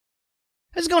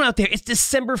How's it going out there? It's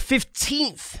December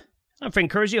 15th. I'm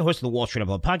Frank Curzio, host of the Wall Street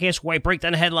Unplugged podcast, where I break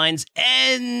down the headlines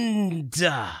and,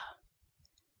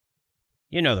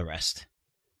 you know the rest.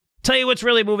 Tell you what's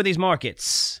really moving these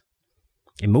markets.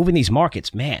 And moving these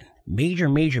markets, man, major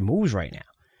moves right now.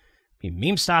 I mean,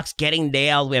 meme stocks getting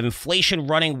nailed. We have inflation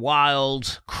running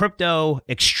wild. Crypto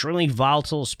extremely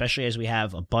volatile, especially as we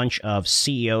have a bunch of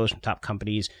CEOs from top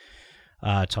companies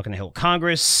talking to Hill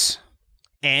Congress.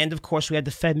 And, of course, we had the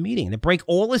Fed meeting. To break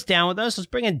all this down with us, let's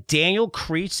bring in Daniel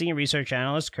Creech, Senior Research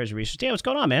Analyst, Curzio Research. Dan, what's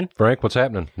going on, man? Frank, what's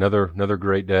happening? Another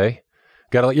great day.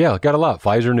 Got a lot.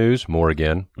 Pfizer news, more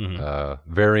again.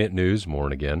 Variant news, more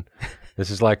again.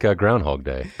 This is like Groundhog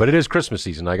Day. But it is Christmas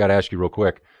season. I got to ask you real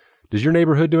quick. Does your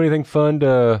neighborhood do anything fun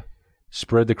to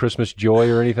spread the Christmas joy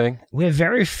or anything? We have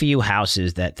very few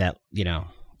houses that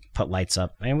put lights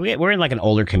up. I mean, we're in like an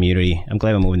older community. I'm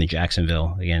glad I'm moving to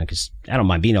Jacksonville again because I don't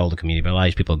mind being an older community, but a lot of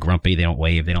these people are grumpy. They don't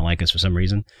wave. They don't like us for some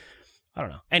reason. I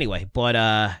don't know. Anyway, but,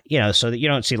 so that you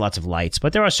don't see lots of lights,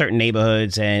 but there are certain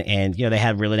neighborhoods and they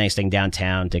have really nice thing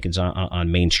downtown, Dickens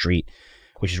on Main Street,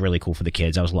 which is really cool for the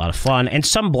kids. That was a lot of fun. And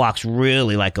some blocks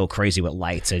really go crazy with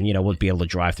lights and, we'll be able to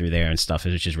drive through there and stuff,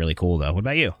 which is really cool though. What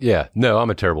about you? Yeah, no,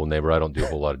 I'm a terrible neighbor. I don't do a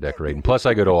whole lot of decorating. Plus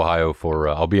I go to Ohio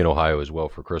I'll be in Ohio as well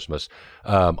for Christmas.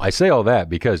 I say all that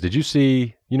because did you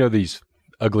see, these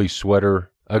ugly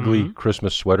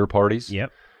Christmas sweater parties?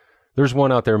 Yep. There's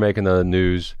one out there making the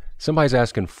news. Somebody's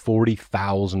asking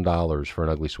 $40,000 for an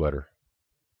ugly sweater.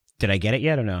 Did I get it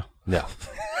yet or no? No.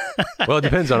 Well, it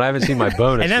depends on. I haven't seen my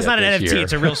bonus. And that's not an NFT. Year.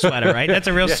 It's a real sweater, right? That's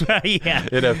a real sweater. Yeah.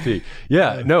 NFT.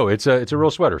 Yeah. No, it's a real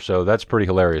sweater. So that's pretty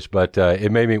hilarious. But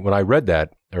it made me, when I read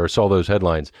that or saw those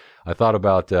headlines, I thought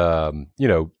about the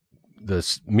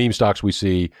meme stocks we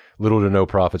see, little to no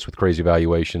profits with crazy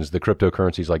valuations, the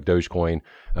cryptocurrencies like Dogecoin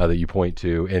that you point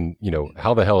to, and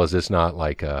how the hell is this not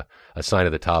like a sign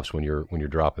of the tops when you're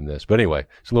dropping this? But anyway,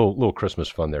 it's a little Christmas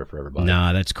fun there for everybody.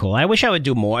 No, that's cool. I wish I would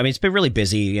do more. I mean, it's been really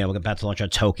busy. We're about to launch our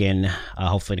token,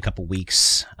 hopefully in a couple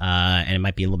weeks, and it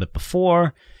might be a little bit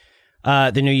before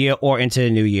the new year or into the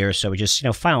new year. So we're just,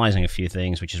 finalizing a few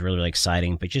things, which is really, really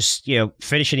exciting. But just,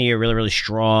 finishing the year really, really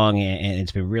strong, and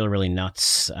it's been really, really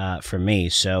nuts for me.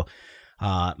 So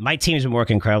my team's been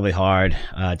working incredibly hard.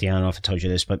 Dan, I don't know if I told you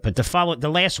this, but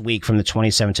the last week from the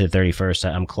 27th to the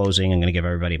 31st, I'm closing. I'm going to give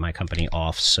everybody my company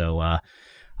off. So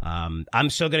I'm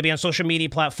still going to be on social media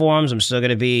platforms. I'm still going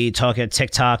to be talking at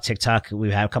TikTok.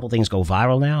 We've had a couple things go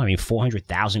viral now. I mean,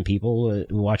 400,000 people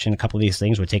watching a couple of these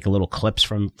things. We're taking little clips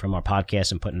from our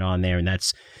podcast and putting it on there. And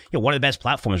that's one of the best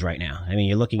platforms right now. I mean,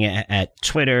 you're looking at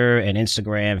Twitter and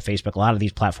Instagram, Facebook, a lot of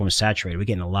these platforms saturated. We're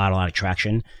getting a lot of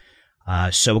traction.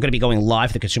 So we're going to be going live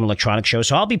for the Consumer Electronics Show.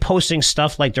 So I'll be posting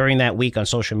stuff during that week on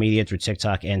social media through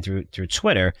TikTok and through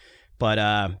Twitter.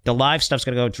 But the live stuff's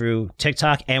going to go through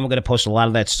TikTok, and we're going to post a lot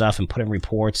of that stuff and put in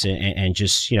reports and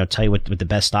just, tell you what the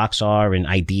best stocks are and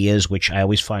ideas, which I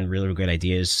always find really, really great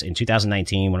ideas. In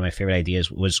 2019, one of my favorite ideas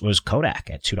was Kodak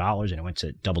at $2, and it went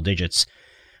to double digits.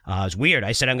 It was weird.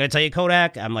 I said, I'm going to tell you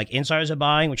Kodak. I'm like, insiders are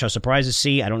buying, which I was surprised to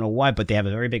see. I don't know why, but they have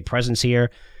a very big presence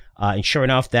here. And sure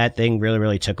enough, that thing really,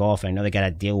 really took off. I know they got to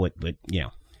deal with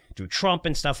through Trump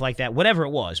and stuff like that, whatever it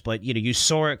was. But, you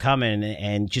saw it coming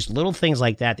and just little things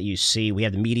like that you see. We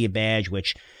have the media badge,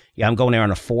 which I'm going there on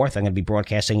the 4th. I'm going to be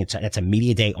broadcasting. That's a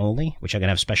media day only, which I'm going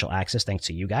to have special access thanks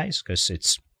to you guys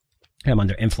because I'm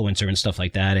under influencer and stuff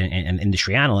like that and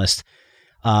industry analyst.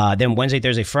 Then Wednesday,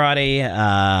 Thursday, Friday,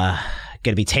 going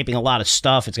to be taping a lot of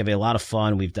stuff. It's going to be a lot of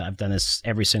fun. I've done this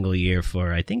every single year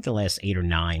for, I think, the last 8 or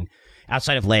 9.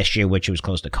 Outside of last year, which it was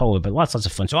close to COVID, but lots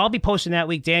of fun. So I'll be posting that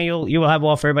week. Daniel, you will have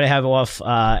off. Everybody have off.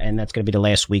 And that's going to be the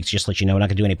last week. Just to let you know, we're not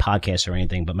going to do any podcasts or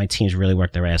anything, but my team's really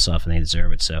worked their ass off and they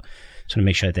deserve it. So just want to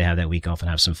make sure that they have that week off and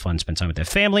have some fun, spend time with their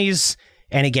families.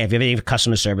 And again, if you have any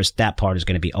customer service, that part is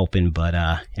going to be open, but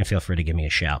and feel free to give me a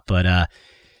shout. But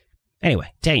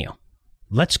anyway, Daniel,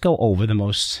 let's go over the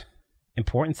most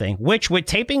important thing, which we're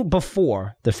taping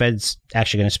before the Fed's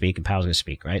actually going to speak and Powell's going to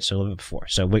speak, right? So a little bit before.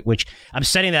 So which I'm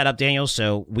setting that up, Daniel,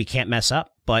 so we can't mess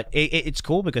up. But it's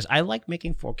cool because I like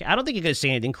making forecasts. I don't think you're going to see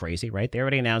anything crazy, right? They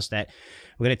already announced that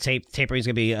we're going to tapering is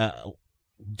going to be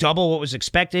double what was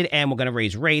expected, and we're going to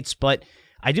raise rates. But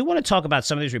I do want to talk about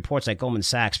some of these reports like Goldman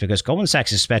Sachs, because Goldman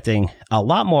Sachs is expecting a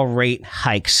lot more rate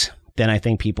hikes than I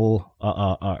think people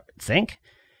think.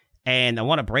 And I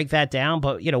want to break that down,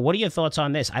 but, what are your thoughts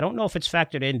on this? I don't know if it's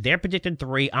factored in. They're predicting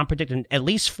 3. I'm predicting at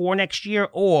least 4 next year,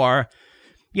 or,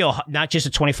 not just a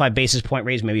 25 basis point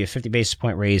raise, maybe a 50 basis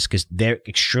point raise, because they're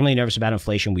extremely nervous about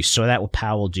inflation. We saw that with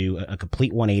Powell do a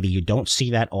complete 180. You don't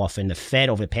see that often. The Fed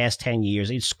over the past 10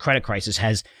 years, its credit crisis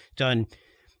has done,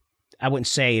 I wouldn't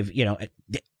say,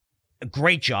 a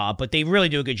great job, but they really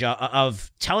do a good job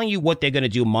of telling you what they're going to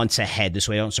do months ahead. This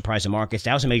way they don't surprise the markets.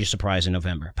 That was a major surprise in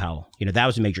November, Powell. That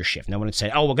was a major shift. No one had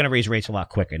said, oh, we're going to raise rates a lot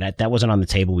quicker. That wasn't on the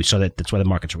table. We saw that's why the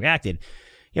markets reacted.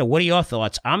 What are your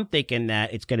thoughts? I'm thinking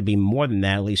that it's going to be more than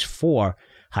that, at least 4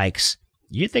 hikes.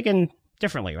 You're thinking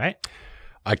differently, right?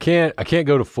 I can't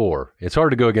go to 4. It's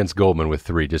hard to go against Goldman with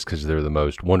 3 just because they're the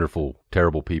most wonderful,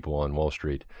 terrible people on Wall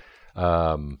Street.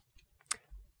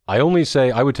 I only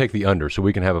say I would take the under, so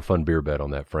we can have a fun beer bet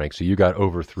on that, Frank. So you got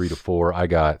over 3 to 4. I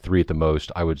got 3 at the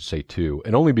most. I would say 2.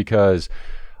 And only because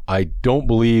I don't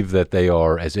believe that they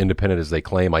are as independent as they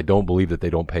claim. I don't believe that they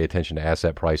don't pay attention to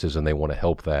asset prices and they want to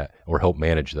help that or help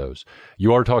manage those.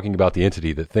 You are talking about the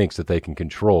entity that thinks that they can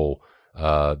control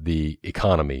the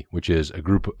economy, which is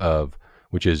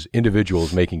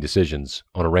individuals making decisions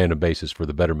on a random basis for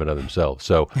the betterment of themselves.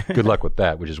 So good luck with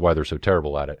that, which is why they're so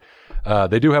terrible at it.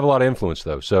 They do have a lot of influence,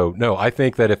 though. So, no, I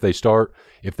think that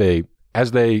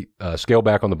as they scale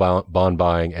back on the bond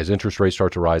buying, as interest rates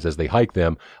start to rise, as they hike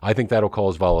them, I think that'll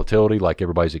cause volatility like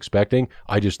everybody's expecting.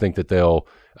 I just think that they'll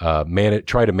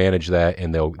try to manage that,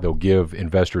 and they'll give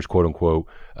investors, quote unquote,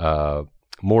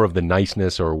 more of the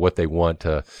niceness or what they want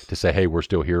to say, hey, we're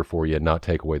still here for you, and not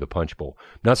take away the punch bowl.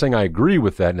 I'm not saying I agree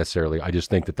with that necessarily. I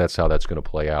just think that that's how that's going to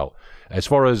play out. As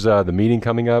far as the meeting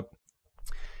coming up,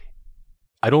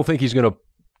 I don't think he's going to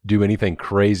do anything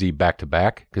crazy back to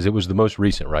back because it was the most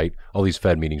recent, right? All these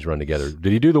Fed meetings run together.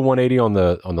 Did he do the 180 on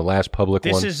the last public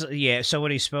one? So when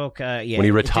he spoke, when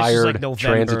he retired, November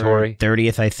transitory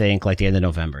 30th, I think, like the end of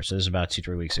November. So this is about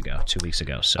 2 weeks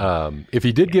ago. So if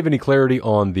he did give any clarity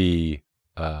on the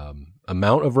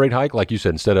amount of rate hike, like you said,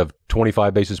 instead of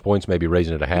 25 basis points, maybe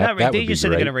raising it a half. That they would just be said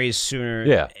great. They're going to raise sooner.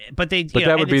 Yeah, but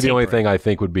that would be the only thing I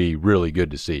think would be really good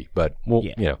to see. But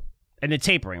And the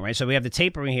tapering, right? So we have the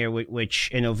tapering here, which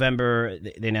in November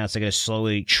they announced they're going to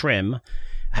slowly trim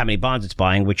how many bonds it's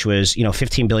buying, which was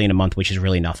 $15 billion a month, which is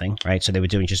really nothing, right? So they were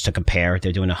doing, just to compare,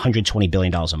 they're doing $120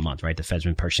 billion a month, right? The Fed's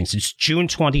been purchasing since June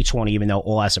 2020, even though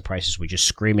all asset prices were just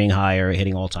screaming higher,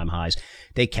 hitting all-time highs.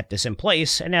 They kept this in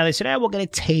place, and now they said, we're going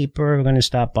to taper, we're going to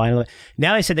stop buying.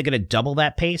 Now they said they're going to double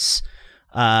that pace.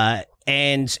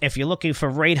 And if you're looking for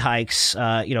rate hikes,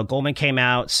 Goldman came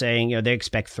out saying, they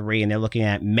expect 3, and they're looking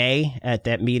at May at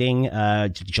that meeting,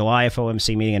 July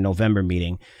FOMC meeting, and November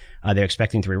meeting. They're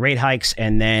expecting 3 rate hikes,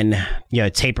 and then,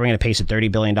 tapering at a pace of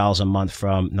 $30 billion a month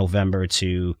from November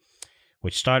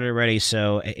which started already,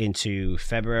 so into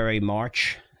February,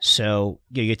 March. So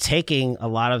you're taking a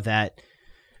lot of that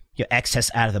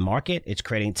excess out of the market. It's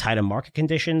creating tighter market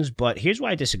conditions. But here's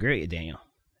why I disagree with you, Daniel.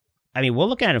 I mean, we're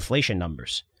looking at inflation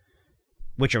numbers,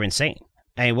 which are insane.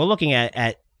 I mean, we're looking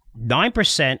at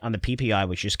 9% on the PPI,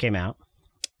 which just came out,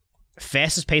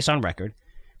 fastest pace on record,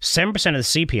 7% of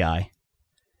the CPI,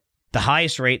 the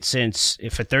highest rate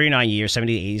for 39 years,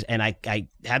 70 to 80s. And I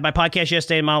had my podcast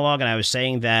yesterday, monologue, and I was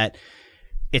saying that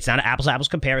it's not an apples-to-apples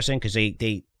comparison because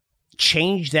they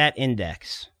changed that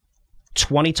index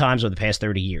 20 times over the past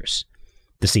 30 years,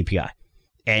 the CPI.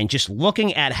 And just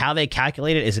looking at how they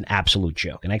calculate it is an absolute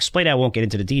joke. And I explained I won't get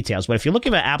into the details, but if you're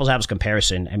looking at apples-to-apples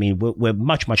comparison, I mean, we're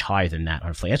much, much higher than that on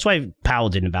inflation. That's why Powell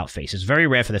did an about-face. It's very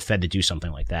rare for the Fed to do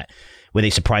something like that, where they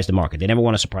surprise the market. They never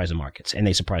want to surprise the markets, and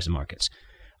they surprise the markets.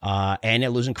 And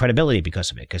they're losing credibility because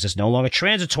of it, because it's no longer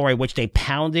transitory, which they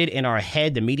pounded in our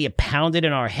head. The media pounded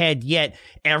in our head. Yet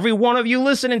every one of you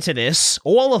listening to this,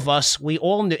 all of us, we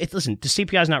all knew. Listen, the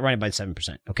CPI is not rising by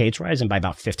 7%. Okay, it's rising by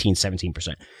about 15,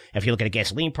 17%. If you look at a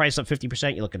gasoline price up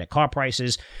 50%, you're looking at car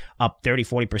prices up 30,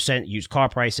 40%. Used car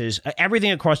prices,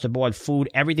 everything across the board, food,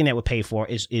 everything that we pay for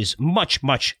is much,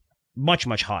 much, much,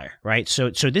 much higher. Right.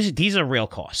 So these are real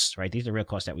costs. Right. These are real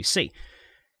costs that we see.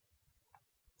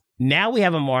 Now we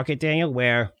have a market, Daniel,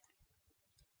 where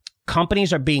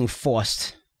companies are being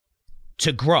forced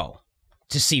to grow,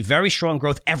 to see very strong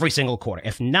growth every single quarter.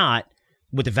 If not,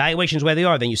 with the valuations where they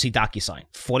are, then you see DocuSign,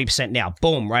 40% now,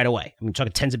 boom, right away. I mean,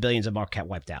 talking tens of billions of market cap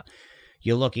wiped out.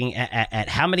 You're looking at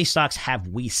how many stocks have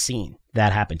we seen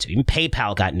that happen to? Even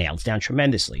PayPal got nailed. It's down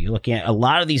tremendously. You're looking at a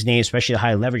lot of these names, especially the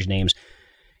high leverage names.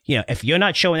 If you're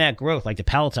not showing that growth, like the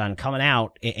Peloton coming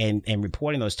out and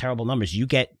reporting those terrible numbers, you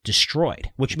get destroyed.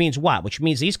 Which means what? Which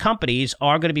means these companies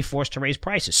are going to be forced to raise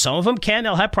prices. Some of them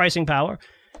they'll have pricing power,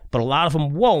 but a lot of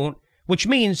them won't, which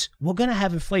means we're going to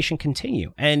have inflation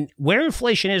continue. And where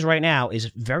inflation is right now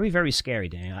is very, very scary,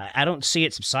 Daniel. I don't see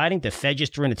it subsiding. The Fed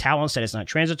just threw in the towel and said it's not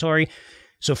transitory.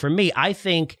 So for me, I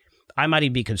think I might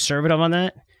even be conservative on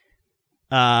that.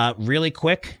 Really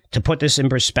quick, to put this in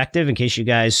perspective, in case you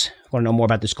guys want to know more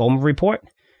about this Goldman report,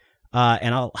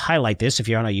 and I'll highlight this if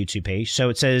you're on our YouTube page. So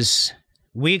it says,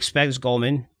 we expect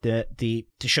Goldman to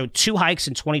show 2 hikes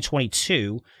in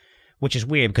 2022, which is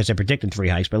weird because they're predicting 3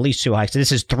 hikes, but at least 2 hikes.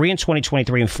 This is 3 in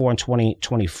 2023 and 4 in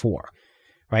 2024,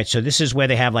 right? So this is where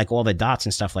they have like all the dots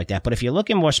and stuff like that. But if you're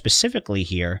looking more specifically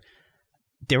here,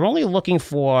 they're only looking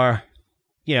for,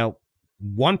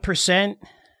 1%.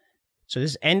 So this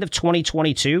is end of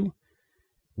 2022,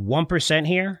 1%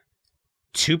 here,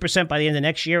 2% by the end of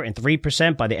next year, and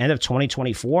 3% by the end of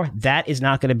 2024. That is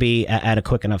not going to be at a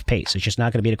quick enough pace. It's just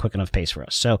not going to be at a quick enough pace for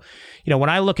us. So, when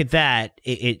I look at that,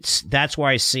 that's where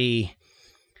I see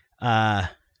the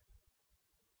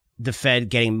Fed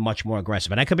getting much more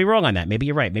aggressive. And I could be wrong on that. Maybe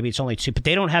you're right. Maybe it's only 2, but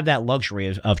they don't have that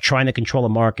luxury of trying to control the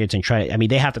markets and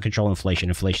they have to control inflation.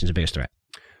 Inflation is the biggest threat.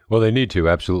 Well, they need to,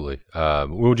 absolutely.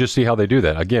 We'll just see how they do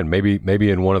that. Again, maybe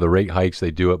in one of the rate hikes,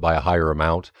 they do it by a higher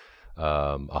amount,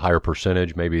 a higher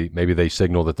percentage. Maybe they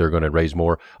signal that they're going to raise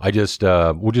more.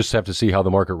 We'll just have to see how the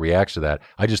market reacts to that.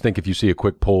 I just think if you see a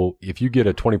quick pull, if you get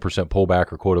a 20%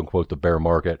 pullback or quote unquote the bear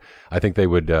market, I think they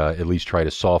would at least try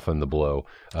to soften the blow.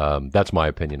 That's my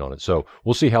opinion on it. So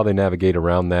we'll see how they navigate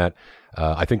around that.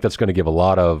 I think that's going to give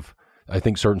I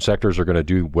think certain sectors are going to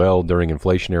do well during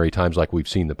inflationary times like we've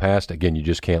seen in the past. Again, you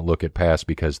just can't look at past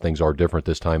because things are different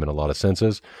this time in a lot of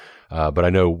senses. But I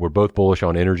know we're both bullish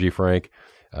on energy, Frank.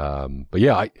 But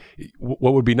yeah,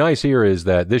 what would be nice here is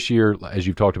that this year, as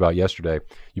you've talked about yesterday,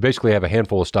 you basically have a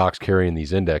handful of stocks carrying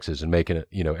these indexes and making it,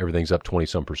 everything's up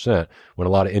 20-some% when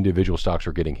a lot of individual stocks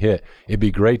are getting hit. It'd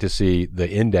be great to see the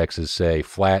indexes say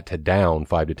flat to down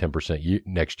 5 to 10%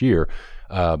 next year,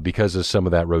 because of some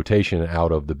of that rotation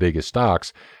out of the biggest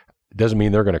stocks. Doesn't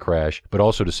mean they're going to crash, but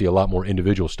also to see a lot more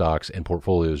individual stocks and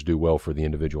portfolios do well for the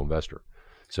individual investor.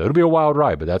 So it'll be a wild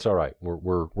ride, but that's all right.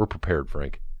 We're prepared,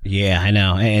 Frank. Yeah, I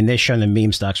know. And they're showing the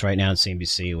meme stocks right now on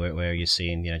CNBC where you're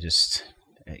seeing,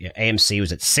 AMC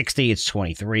was at 60, it's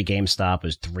 23, GameStop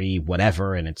is 3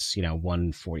 whatever, and it's,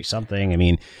 140 something. I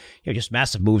mean, just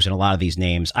massive moves in a lot of these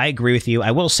names. I agree with you. I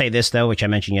will say this, though, which I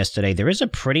mentioned yesterday, there is a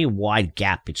pretty wide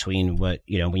gap between what,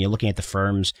 when you're looking at the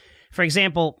firms. For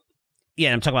example,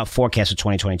 I'm talking about forecasts of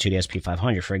 2022, the S&P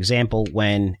 500. For example,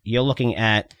 when you're looking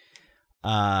at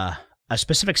a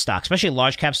specific stock, especially a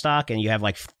large cap stock, and you have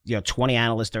 20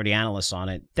 analysts, 30 analysts on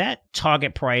it, that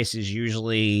target price is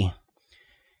usually,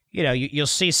 you'll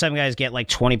see some guys get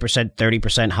 20%,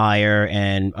 30% higher,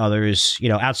 and others,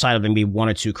 outside of maybe 1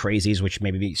 or 2 crazies, which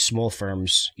maybe be small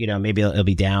firms, maybe it'll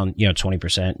be down,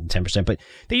 20% and 10%, but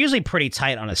they're usually pretty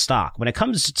tight on a stock. When it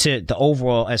comes to the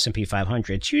overall S&P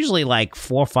 500, it's usually 4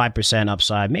 or 5%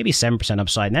 upside, maybe 7%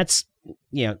 upside, and that's,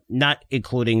 not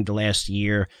including the last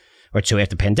year or 2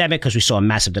 after the pandemic, because we saw a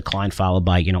massive decline followed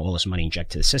by, all this money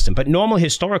injected to the system. But normally,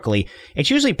 historically, it's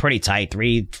usually pretty tight,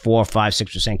 3, 4, 5,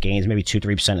 6% gains, maybe 2,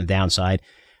 3% on the downside.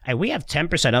 And we have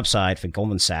 10% upside for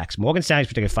Goldman Sachs. Morgan Stanley's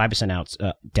particularly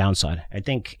 5% downside. I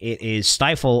think it is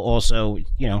Stifel also,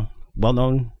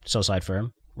 well-known sell-side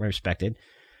firm, very respected.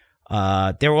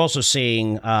 They're also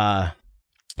seeing,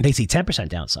 they see 10%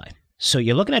 downside. So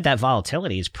you're looking at that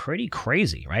volatility is pretty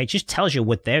crazy, right? It just tells you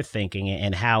what they're thinking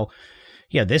and how,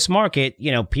 this market,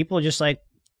 people are just there's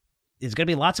going to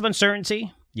be lots of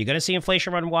uncertainty. You're going to see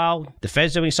inflation run wild. The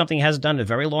Fed's doing something it hasn't done in a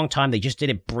very long time. They just did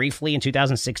it briefly in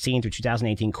 2016 through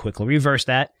 2018, quickly reversed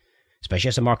that, especially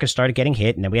as the market started getting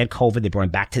hit. And then we had COVID. They brought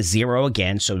it back to 0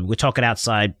 again. So we're talking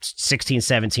outside 16,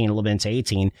 17, a little bit into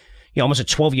 18. Almost a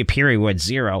 12-year period where it's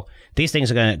 0. These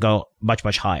things are going to go much,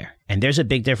 much higher. And there's a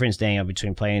big difference, Daniel,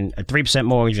 between playing a 3%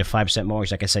 mortgage or 5%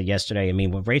 mortgage, like I said yesterday. I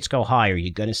mean, when rates go higher,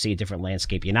 you're going to see a different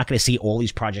landscape. You're not going to see all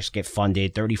these projects get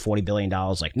funded, $30, $40 billion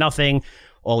like nothing.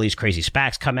 All these crazy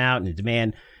SPACs come out and the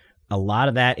demand. A lot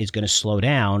of that is going to slow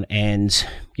down. And,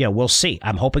 we'll see.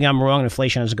 I'm hoping I'm wrong and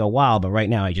inflation doesn't go wild. But right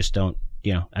now, I just don't,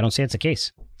 I don't see it's the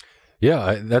case.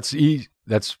 Yeah, that's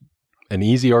an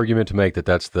easy argument to make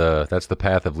that's the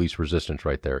path of least resistance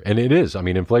right there. And it is. I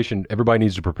mean, inflation, everybody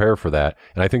needs to prepare for that.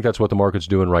 And I think that's what the market's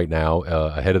doing right now,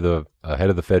 ahead of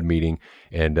the Fed meeting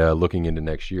and looking into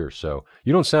next year. So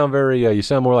you don't sound you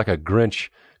sound more like a Grinch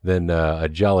than a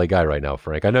jolly guy right now,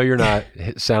 Frank. I know you're not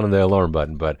sounding the alarm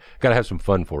button, but got to have some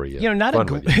fun for you.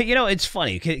 It's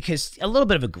funny because a little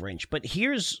bit of a Grinch, but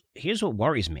here's what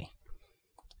worries me.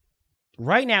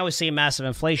 Right now we're seeing massive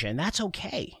inflation, and that's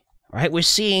okay. Right, we're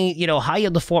seeing, high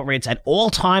yield default rates at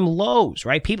all-time lows,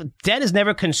 right? Debt is never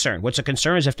a concern. What's a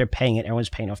concern is if they're paying it, everyone's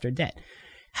paying off their debt.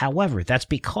 However, that's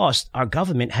because our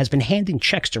government has been handing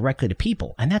checks directly to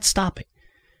people, and that's stopping.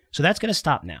 So that's going to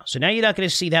stop now. So now you're not going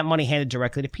to see that money handed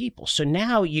directly to people. So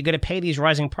now you're going to pay these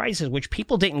rising prices, which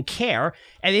people didn't care,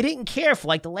 and they didn't care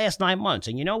for the last 9 months.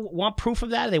 And want proof of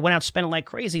that? They went out spending like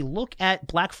crazy. Look at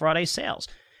Black Friday sales.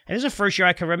 And this is the first year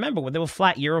I can remember when they were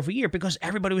flat year over year because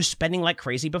everybody was spending like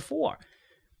crazy before.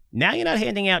 Now you're not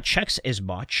handing out checks as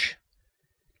much.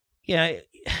 you know,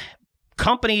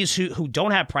 companies who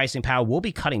don't have pricing power will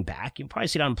be cutting back. You'll probably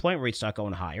see the unemployment rate start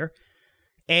going higher.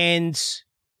 And,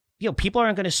 you know, people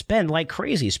aren't going to spend like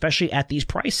crazy, especially at these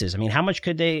prices. I mean, how much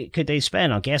could they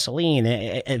spend on gasoline?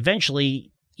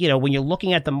 Eventually, you know, when you're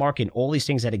looking at the market and all these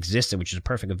things that existed, which is a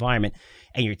perfect environment,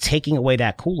 and you're taking away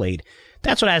that Kool-Aid,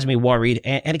 that's what has me worried.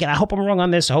 And again, I hope I'm wrong on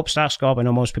this. I hope stocks go up. I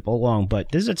know most people are wrong,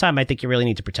 but this is a time I think you really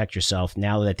need to protect yourself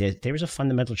now that there is a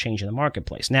fundamental change in the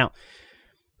marketplace. Now,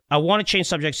 I want to change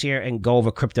subjects here and go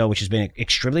over crypto, which has been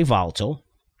extremely volatile.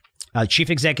 Chief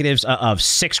executives of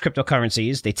 6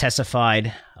 cryptocurrencies, they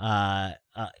testified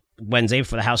Wednesday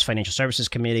for the House Financial Services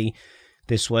Committee.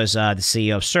 This was the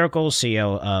CEO of Circle,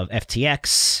 CEO of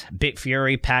FTX,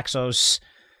 Bitfury, Paxos,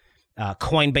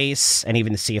 Coinbase, and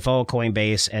even the CFO of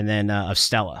Coinbase, and then of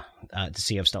Stellar, the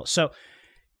CEO of Stellar. So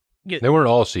they weren't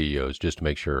all CEOs, just to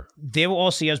make sure. They were all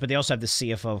CEOs, but they also have the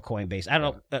CFO of Coinbase. I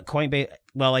don't know, Coinbase,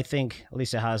 well, I think at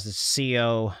least it has the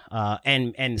CEO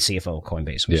and the CFO of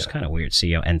Coinbase, which is kind of weird,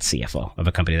 CEO and CFO of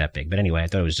a company that big. But anyway, I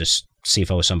thought it was just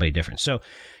CFO was somebody different. So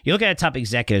you look at top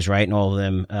executives, right, and all of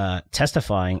them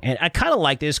testifying. And I kind of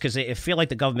like this because I feel like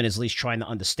the government is at least trying to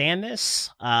understand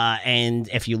this. And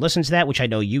if you listen to that, which I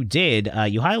know you did,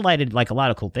 you highlighted like a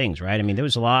lot of cool things, right? I mean, there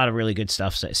was a lot of really good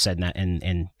stuff said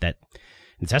in the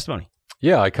testimony.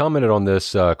 Yeah, I commented on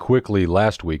this quickly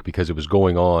last week because it was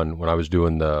going on when I was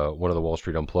doing one of the Wall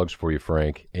Street Unplugs for you,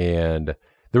 Frank. And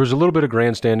there was a little bit of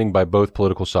grandstanding by both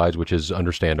political sides, which is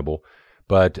understandable.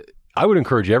 But I would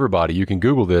encourage everybody. You can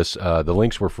Google this. The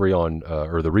links were free on,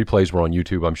 or the replays were on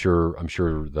YouTube. I'm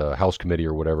sure the House Committee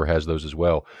or whatever has those as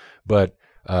well. But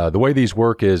the way these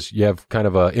work is you have kind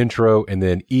of an intro, and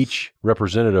then each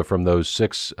representative from those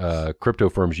 6 crypto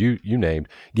firms you named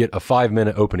get a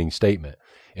 5-minute opening statement.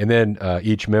 And then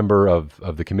each member of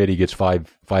the committee gets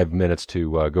five minutes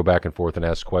to go back and forth and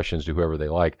ask questions to whoever they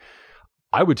like.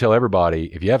 I would tell everybody,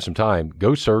 if you have some time,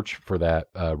 go search for that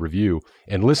review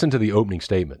and listen to the opening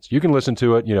statements. You can listen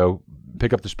to it, you know,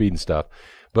 pick up the speed and stuff.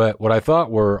 But what I thought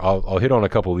were, I'll hit on a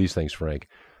couple of these things, Frank.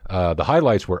 The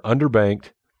highlights were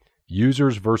underbanked,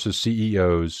 users versus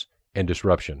CEOs, and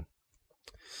disruption.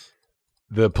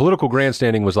 The political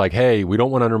grandstanding was like, hey, we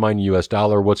don't want to undermine the U.S.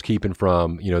 dollar. What's keeping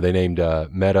from, you know, they named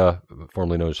Meta,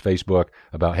 formerly known as Facebook,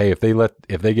 about, hey, if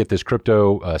they get this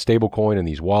crypto stable coin and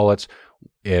these wallets,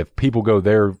 if people go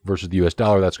there versus the U.S.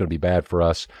 dollar, that's going to be bad for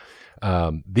us.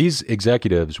 These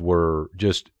executives were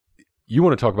just, you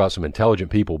want to talk about some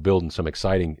intelligent people building some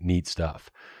exciting, neat stuff.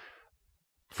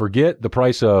 Forget the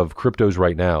price of cryptos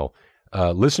right now.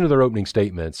 Listen to their opening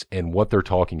statements and what they're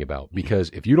talking about. Because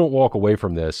if you don't walk away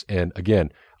from this, and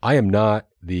again, I am not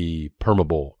the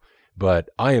permabull, but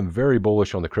I am very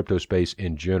bullish on the crypto space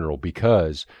in general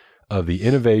because of the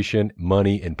innovation,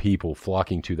 money, and people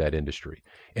flocking to that industry.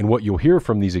 And what you'll hear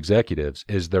from these executives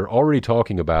is they're already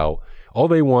talking about, all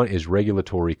they want is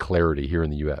regulatory clarity here in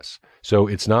the U.S. So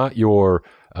it's not your,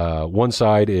 one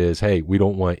side is, hey, we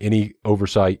don't want any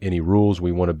oversight, any rules.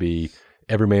 We want to be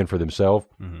every man for themselves.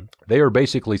 Mm-hmm. They are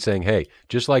basically saying, hey,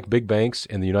 just like big banks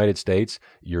in the United States,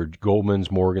 your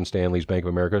Goldman's, Morgan Stanley's, Bank of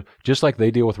America, just like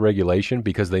they deal with regulation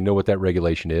because they know what that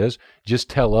regulation is, just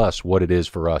tell us what it is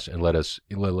for us and let us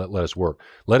work.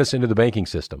 Let us into the banking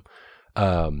system.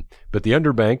 But the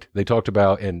underbanked, they talked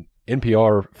about in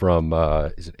NPR from,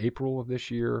 is it April of this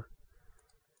year?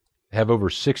 Have over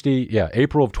 60,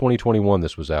 April of 2021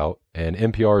 this was out, and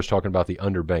NPR is talking about the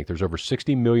underbanked. There's over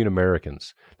 60 million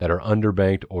Americans that are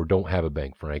underbanked or don't have a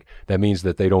bank, Frank. That means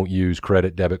that they don't use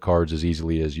credit, debit cards as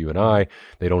easily as you and I.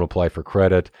 They don't apply for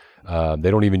credit.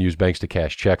 They don't even use banks to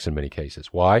cash checks in many cases.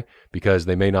 Why? Because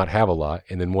they may not have a lot.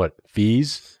 And then what?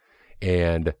 Fees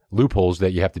and loopholes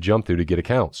that you have to jump through to get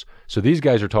accounts. So these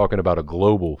guys are talking about a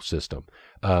global system.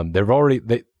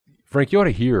 Frank, you ought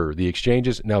to hear the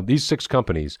exchanges. Now, these 6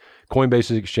 companies,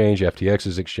 Coinbase's exchange,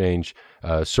 FTX's exchange,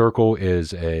 Circle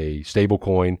is a stable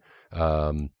coin.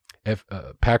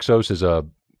 Paxos is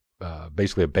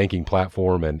basically a banking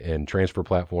platform and transfer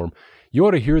platform. You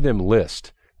ought to hear them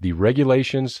list the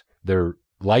regulations they're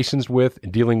licensed with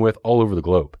and dealing with all over the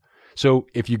globe. So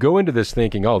if you go into this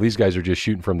thinking, oh, these guys are just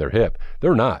shooting from their hip,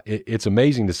 they're not. It's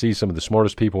amazing to see some of the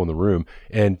smartest people in the room.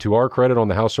 And to our credit on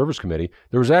the House Service Committee,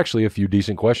 there was actually a few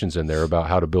decent questions in there about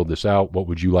how to build this out. What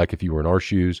would you like if you were in our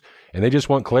shoes? And they just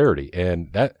want clarity.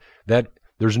 And that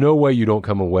there's no way you don't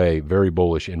come away very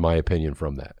bullish, in my opinion,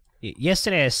 from that.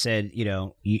 Yesterday I said,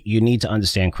 you need to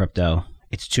understand crypto.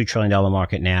 It's a $2 trillion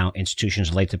market now.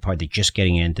 Institutions late to the party, they're just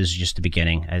getting in. This is just the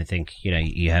beginning. I think,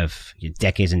 you have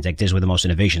decades and decades. This is where the most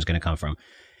innovation is going to come from.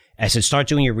 I said, start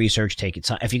doing your research, take it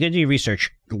time. If you're going to do your research,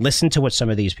 listen to what some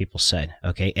of these people said,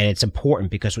 okay? And it's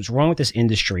important because what's wrong with this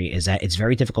industry is that it's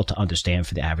very difficult to understand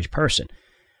for the average person.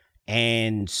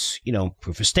 And,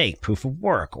 proof of stake, proof of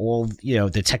work, all,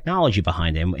 the technology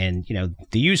behind them and,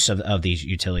 the use of these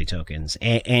utility tokens.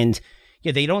 And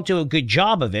they don't do a good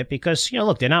job of it because,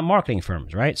 look, they're not marketing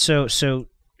firms, right? So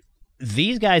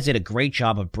these guys did a great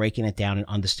job of breaking it down and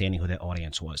understanding who their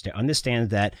audience was. They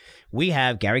understand that we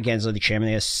have Gary Gensler, the chairman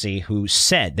of the SEC, who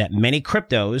said that many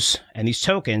cryptos and these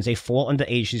tokens, they fall under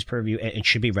the agency's purview and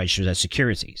should be registered as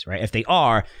securities, right? If they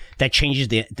are, that changes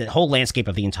the whole landscape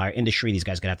of the entire industry. These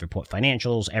guys are going to have to report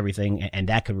financials, everything, and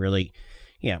that could really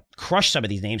crush some of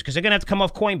these names because they're going to have to come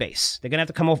off Coinbase. They're going to have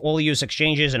to come off all the US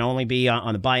exchanges and only be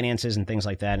on the Binances and things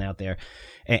like that and out there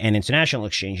and international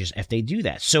exchanges if they do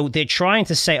that. So they're trying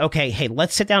to say, okay, hey,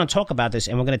 let's sit down and talk about this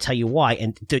and we're going to tell you why.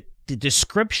 And the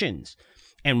descriptions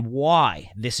and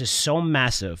why this is so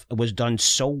massive was done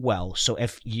so well. So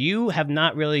if you have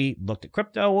not really looked at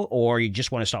crypto or you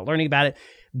just want to start learning about it,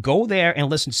 go there and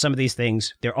listen to some of these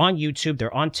things. They're on YouTube.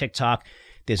 They're on TikTok.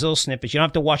 There's little snippets. You don't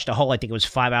have to watch the whole, I think it was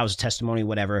 5 hours of testimony,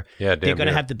 whatever. Yeah, they're going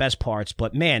to have the best parts.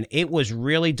 But man, it was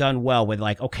really done well with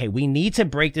like, okay, we need to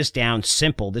break this down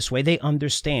simple. This way they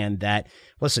understand that,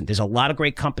 listen, there's a lot of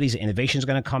great companies. Innovation is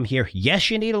going to come here.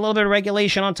 Yes, you need a little bit of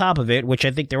regulation on top of it, which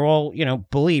I think they're all,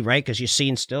 believe, right? Because you're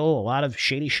seeing still a lot of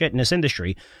shady shit in this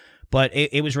industry. But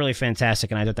it was really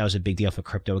fantastic, and I thought that was a big deal for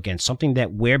crypto. Again, something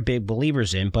that we're big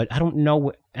believers in, but I don't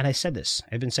know, and I said this,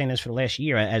 I've been saying this for the last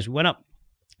year, as we went up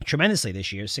tremendously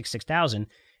this year, 6,000,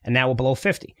 and now we're below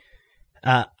 50.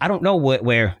 I don't know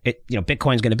where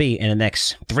Bitcoin's going to be in the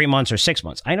next 3 months or 6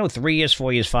 months. I know 3 years,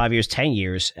 4 years, 5 years, 10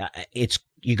 years.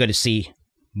 You're going to see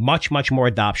much, much more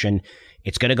adoption.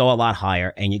 It's going to go a lot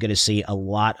higher, and you're going to see a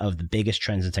lot of the biggest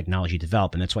trends in technology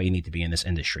develop, and that's why you need to be in this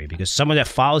industry, because someone that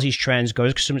follows these trends,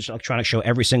 goes to Consumer Electronics Show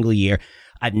every single year.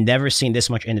 I've never seen this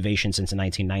much innovation since the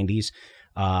 1990s.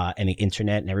 And the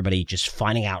internet and everybody just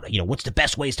finding out, what's the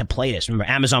best ways to play this.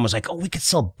 Remember, Amazon was like, oh, we could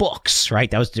sell books,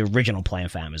 right? That was the original plan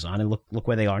for Amazon. And look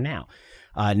where they are now.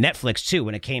 Netflix, too,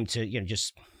 when it came to,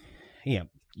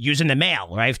 using the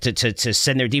mail, right? To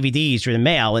send their DVDs through the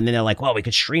mail. And then they're like, well, we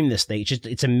could stream this thing.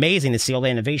 It's amazing to see all the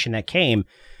innovation that came.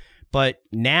 But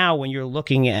now when you're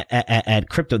looking at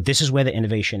crypto, this is where the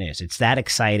innovation is. It's that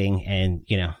exciting. And,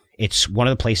 it's one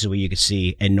of the places where you could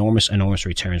see enormous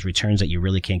returns that you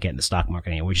really can't get in the stock market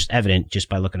anymore, which is evident just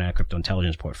by looking at a crypto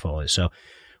intelligence portfolio. So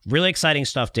really exciting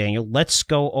stuff, Daniel. Let's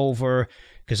go over,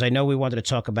 because I know we wanted to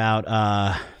talk about,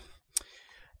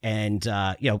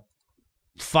 Pfizer,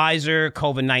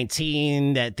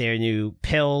 COVID-19, that their new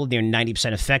pill, they're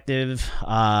 90% effective,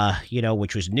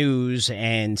 which was news.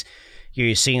 And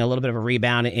you're seeing a little bit of a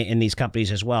rebound in these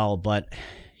companies as well. But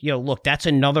look, that's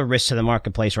another risk to the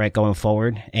marketplace, right, going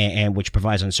forward, and which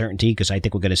provides uncertainty, because I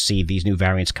think we're going to see these new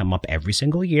variants come up every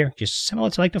single year, just similar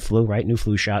to like the flu, right? New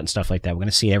flu shot and stuff like that. We're going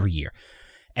to see it every year.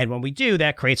 And when we do,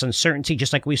 that creates uncertainty,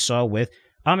 just like we saw with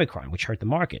Omicron, which hurt the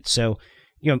market. So,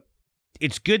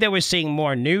 it's good that we're seeing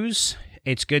more news.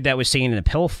 It's good that we're seeing it in a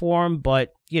pill form.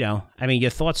 But, your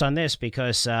thoughts on this,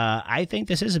 because I think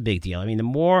this is a big deal. The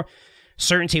more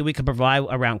certainty we can provide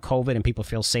around COVID and people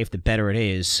feel safe, the better it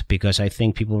is, because I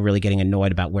think people are really getting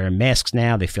annoyed about wearing masks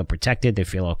now. They feel protected. They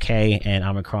feel okay. And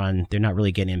Omicron, they're not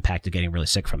really getting impacted, getting really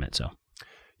sick from it. So,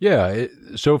 yeah,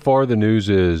 so far the news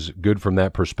is good from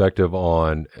that perspective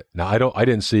on. Now, I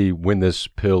didn't see when this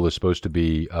pill is supposed to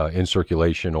be in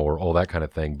circulation or all that kind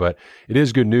of thing, but it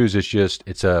is good news.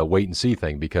 It's a wait and see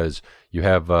thing, because you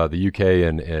have the UK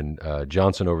and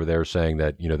Johnson over there saying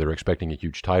that, they're expecting a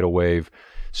huge tidal wave.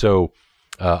 So,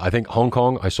 I think Hong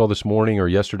Kong, I saw this morning or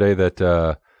yesterday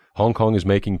that Hong Kong is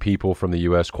making people from the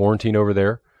U.S. quarantine over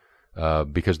there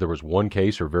because there was one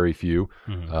case or very few.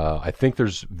 Mm-hmm. I think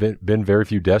there's been very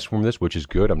few deaths from this, which is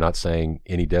good. I'm not saying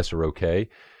any deaths are okay.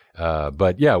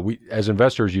 But yeah, we as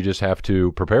investors, you just have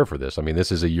to prepare for this.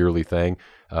 This is a yearly thing.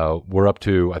 We're up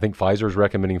to, I think Pfizer is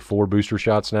recommending 4 booster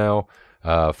shots now.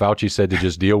 Fauci said to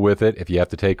just deal with it if you have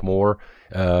to take more.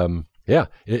 Yeah.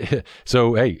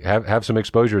 So, hey, have some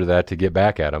exposure to that to get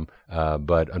back at them.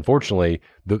 But unfortunately,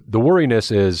 the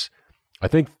worriness is, I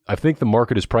think the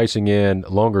market is pricing in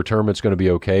longer term it's going to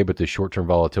be okay, but the short-term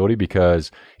volatility,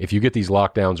 because if you get these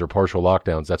lockdowns or partial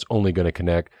lockdowns, that's only going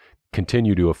to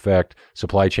continue to affect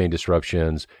supply chain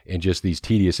disruptions and just these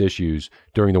tedious issues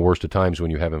during the worst of times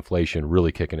when you have inflation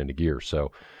really kicking into gear.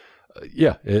 So,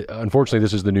 unfortunately,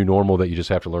 this is the new normal that you just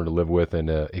have to learn to live with and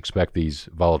expect these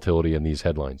volatility and these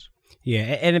headlines. Yeah,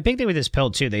 and a big thing with this pill,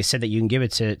 too, they said that you can give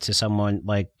it to someone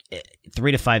like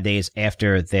 3 to 5 days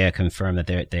after they're confirmed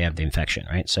that they have the infection,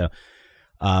 right? So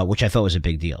which I thought was a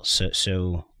big deal.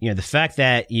 So the fact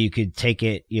that you could take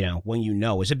it, when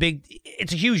is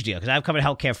it's a huge deal, because I've covered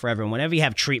healthcare forever. And whenever you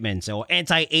have treatments or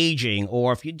anti-aging,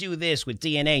 or if you do this with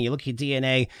DNA, and you look at your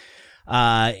DNA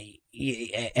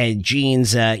and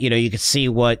genes, you can see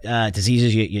what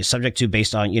diseases you're subject to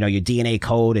based on, your DNA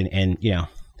code and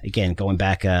again, going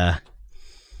back,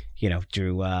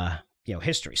 through,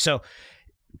 history. So,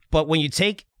 but when you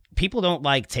people don't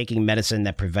like taking medicine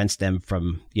that prevents them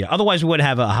from, otherwise we would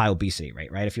have a high obesity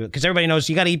rate, right? Because everybody knows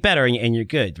you got to eat better and you're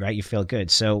good, right? You feel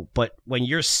good. So, but when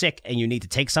you're sick and you need to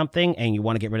take something and you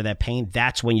want to get rid of that pain,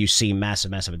 that's when you see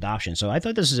massive adoption. So I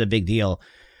thought this is a big deal.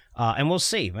 And we'll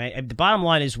see, right? The bottom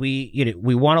line is we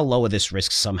want to lower this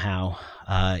risk somehow.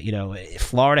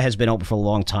 Florida has been open for a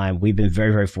long time. We've been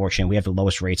very, very fortunate. We have the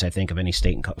lowest rates, I think, of any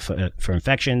state for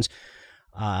infections.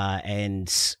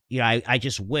 I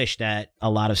just wish that a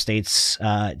lot of states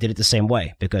did it the same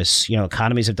way, because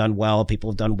economies have done well, people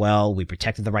have done well, we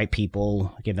protected the right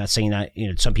people. Again, not saying that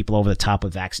some people over the top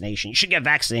with vaccination, you should get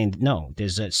vaccinated. No,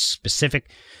 there's a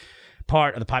specific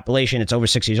part of the population that's over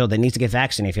 6 years old that needs to get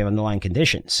vaccinated if you have underlying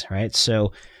conditions, right?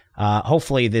 So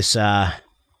hopefully this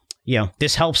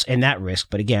this helps in that risk.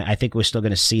 But again, I think we're still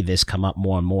going to see this come up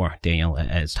more and more, Daniel,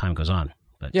 as time goes on.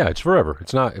 But yeah, it's forever.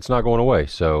 It's not going away.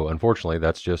 So unfortunately,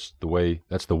 that's just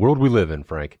that's the world we live in,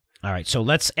 Frank. All right. So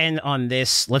let's end on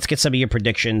this. Let's get some of your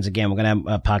predictions. Again, we're going to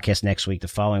have a podcast next week. The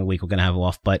following week, we're going to have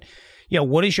off. But,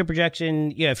 what is your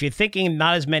projection? If you're thinking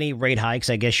not as many rate hikes,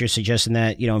 I guess you're suggesting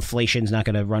that, inflation's not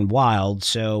going to run wild.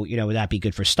 So, would that be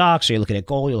good for stocks? Or you're looking at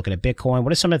gold, you're looking at Bitcoin.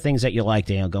 What are some of the things that you like,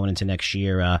 Daniel, going into next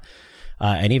year?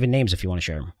 And even names if you want to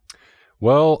share them.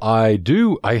 Well, I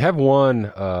do. I have one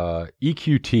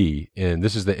EQT, and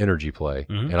this is the energy play.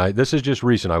 Mm-hmm. And this is just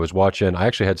recent. I was watching. I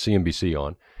actually had CNBC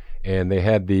on, and they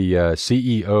had the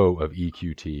CEO of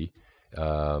EQT,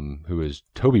 who is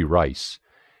Toby Rice.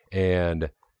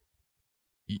 And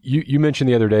you mentioned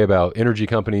the other day about energy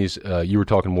companies. You were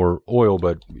talking more oil,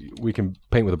 but we can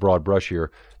paint with a broad brush here.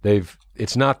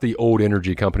 It's not the old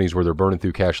energy companies where they're burning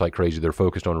through cash like crazy. They're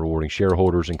focused on rewarding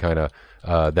shareholders and kind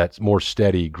of that's more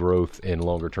steady growth and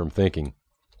longer term thinking.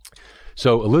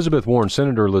 So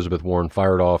Senator Elizabeth Warren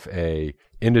fired off a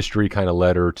industry kind of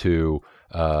letter to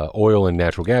oil and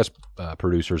natural gas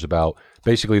producers about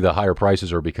basically the higher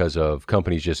prices are because of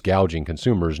companies just gouging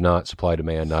consumers, not supply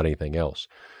demand, not anything else.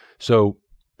 So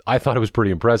I thought it was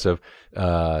pretty impressive.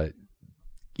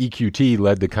 EQT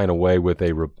led the kind of way with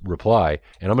a reply.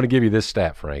 And I'm going to give you this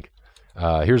stat, Frank.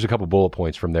 Here's a couple bullet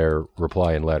points from their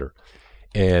reply and letter.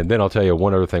 And then I'll tell you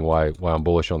one other thing why I'm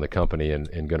bullish on the company and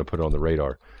going to put it on the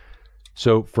radar.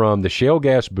 So from the shale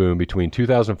gas boom between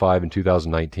 2005 and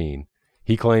 2019,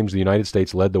 he claims the United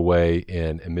States led the way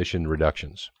in emission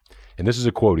reductions. And this is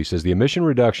a quote. He says, the emission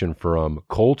reduction from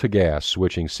coal to gas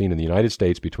switching seen in the United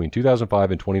States between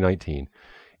 2005 and 2019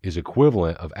 is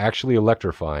equivalent of actually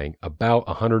electrifying about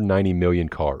 190 million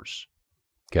cars.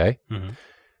 Okay? Mm-hmm.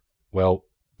 Well,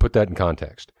 put that in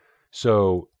context.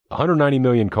 So 190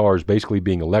 million cars basically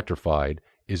being electrified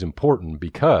is important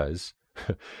because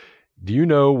do you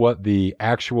know what do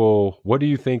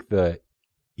you think the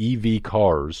EV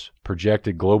cars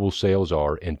projected global sales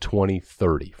are in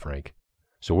 2030, Frank?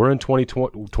 So we're in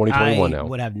 2021 now. I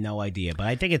would have no idea, but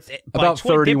I think it's about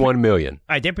 31 million.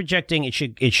 All right, they're projecting it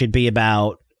should be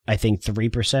about, I think,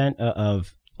 3%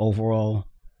 of overall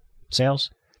sales.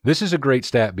 This is a great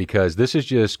stat because this is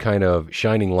just kind of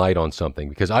shining light on something,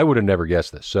 because I would have never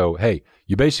guessed this. So, hey,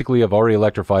 you basically have already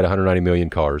electrified 190 million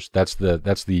cars. That's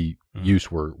the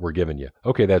use we're giving you.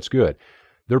 Okay, that's good.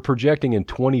 They're projecting in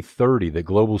 2030 that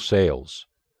global sales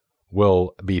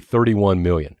will be 31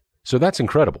 million. So that's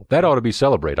incredible. That ought to be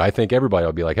celebrated. I think everybody ought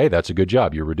to be like, hey, that's a good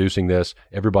job. You're reducing this.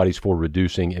 Everybody's for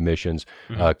reducing emissions.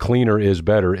 Mm-hmm. Cleaner is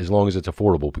better as long as it's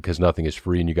affordable, because nothing is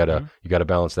free, and you gotta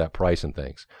balance that price and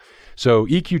things. So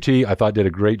EQT, I thought, did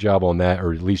a great job on that,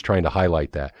 or at least trying to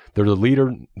highlight that. They're the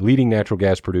leading natural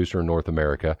gas producer in North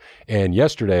America. And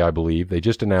yesterday, I believe, they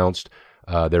just announced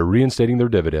they're reinstating their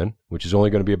dividend, which is only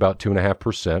going to be about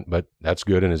 2.5%, but that's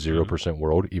good in a 0%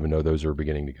 world, even though those are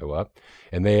beginning to go up.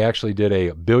 And they actually did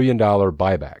a $1 billion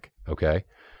buyback. Okay.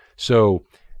 So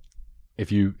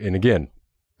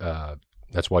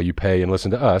that's why you pay and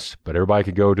listen to us, but everybody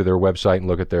could go to their website and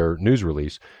look at their news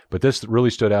release. But this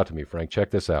really stood out to me, Frank.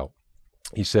 Check this out.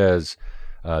 He says,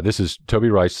 this is Toby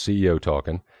Rice, CEO,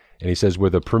 talking. And he says,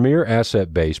 with a premier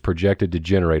asset base projected to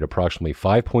generate approximately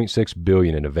 $5.6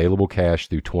 billion in available cash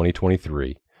through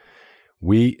 2023,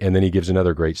 and then he gives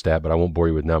another great stat, but I won't bore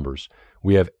you with numbers.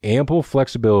 We have ample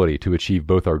flexibility to achieve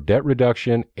both our debt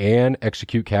reduction and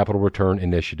execute capital return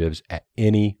initiatives at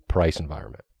any price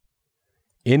environment.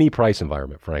 any price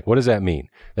environment, Frank. What does that mean?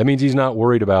 That means he's not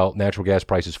worried about natural gas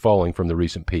prices falling from the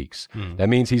recent peaks. That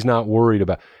means he's not worried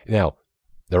about, now,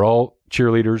 they're all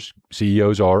cheerleaders.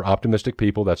 CEOs are optimistic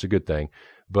people. That's a good thing.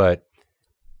 But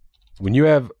when you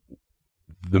have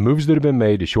the moves that have been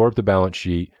made to shore up the balance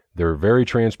sheet, they're very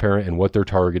transparent in what they're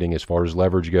targeting as far as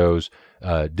leverage goes,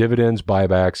 dividends,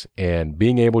 buybacks, and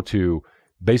being able to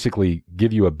basically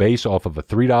give you a base off of a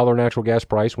 $3 natural gas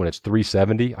price when it's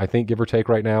 $3.70, I think, give or take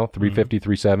right now, $3.50,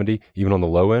 $3.70, even on the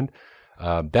low end.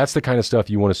 That's the kind of stuff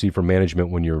you want to see from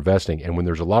management when you're investing. And when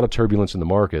there's a lot of turbulence in the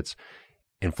markets,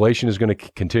 inflation is going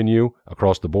to continue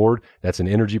across the board. That's in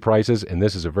energy prices, and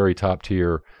this is a very top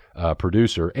tier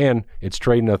producer, and it's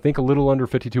trading, I think, a little under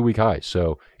 52-week highs.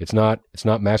 So it's not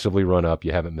massively run up.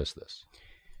 You haven't missed this.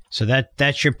 So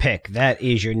that's your pick. That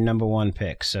is your number one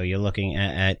pick. So you're looking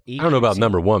at EQT. I don't know about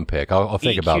number one pick. I'll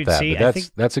think about that. But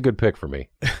that's a good pick for me.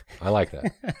 I like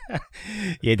that.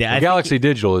 Galaxy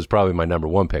Digital is probably my number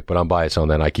one pick, but I'm biased on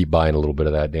that. I keep buying a little bit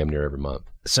of that damn near every month.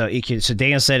 So So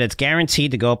Daniel said it's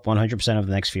guaranteed to go up 100% over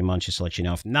the next few months. Just to let you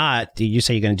know. If not, you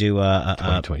say you're going to do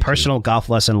a personal golf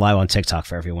lesson live on TikTok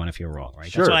for everyone if you're wrong,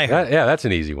 right? Sure. That's what I heard. That's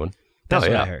an easy one. That's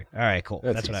what I heard. All right, cool.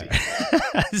 That's what I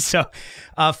heard. So,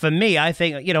 for me, I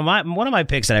think, one of my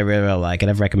picks that I really, really like, and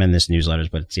I've recommended this in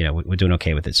newsletters, but, we're doing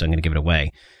okay with it, so I'm going to give it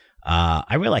away.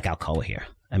 I really like Alcoa here.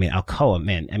 I mean, Alcoa,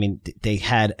 man, they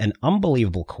had an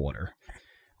unbelievable quarter.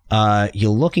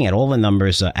 You're looking at all the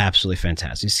numbers are absolutely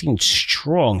fantastic. You've seen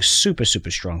strong, super, super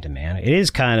strong demand. It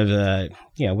is kind of,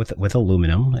 with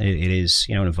aluminum, it is,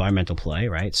 an environmental play,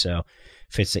 right? So,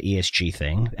 fits the ESG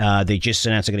thing. They just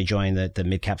announced they're going to join the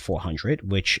midcap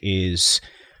 400, which is,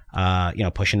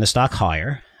 pushing the stock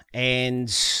higher. And,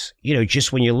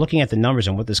 just when you're looking at the numbers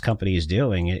and what this company is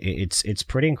doing, it's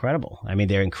pretty incredible. I mean,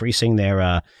 they're increasing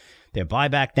their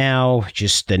buyback now.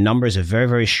 Just the numbers are very,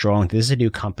 very strong. This is a new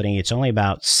company. It's only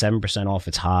about 7% off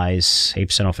its highs,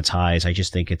 8% off its highs. I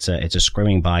just think it's a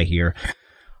screaming buy here.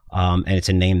 And it's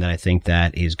a name that I think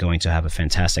that is going to have a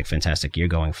fantastic, fantastic year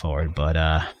going forward.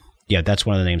 But, yeah, that's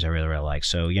one of the names I really, really like.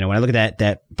 So, when I look at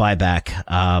that buyback,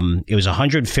 it was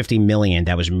 $150 million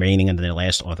that was remaining under their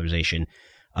last authorization.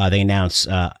 They announced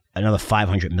another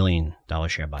 $500 million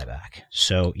share buyback.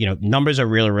 So, numbers are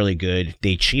really, really good.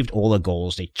 They achieved all the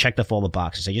goals. They checked off all the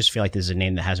boxes. I just feel like this is a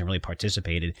name that hasn't really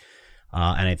participated.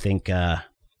 And I think,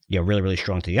 really, really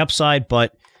strong to the upside.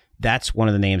 But that's one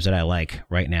of the names that I like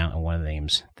right now and one of the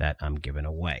names that I'm giving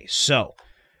away. So,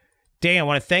 Dan, I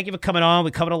want to thank you for coming on. We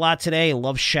covered a lot today.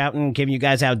 Love shouting, giving you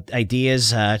guys out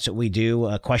ideas. That's what we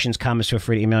do. Questions, comments, feel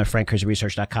free to email at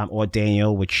frankcurzioresearch.com or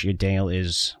Daniel, which email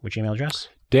address?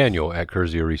 Daniel at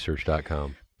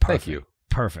curzioresearch.com. Thank you.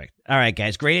 Perfect. All right,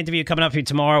 guys. Great interview coming up for you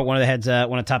tomorrow. One of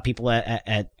the top people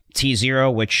at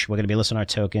T0, which we're going to be listing our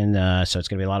token. So it's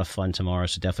going to be a lot of fun tomorrow.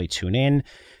 So definitely tune in.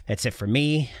 That's it for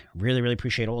me. Really, really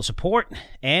appreciate all the support.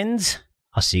 And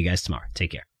I'll see you guys tomorrow.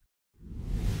 Take care.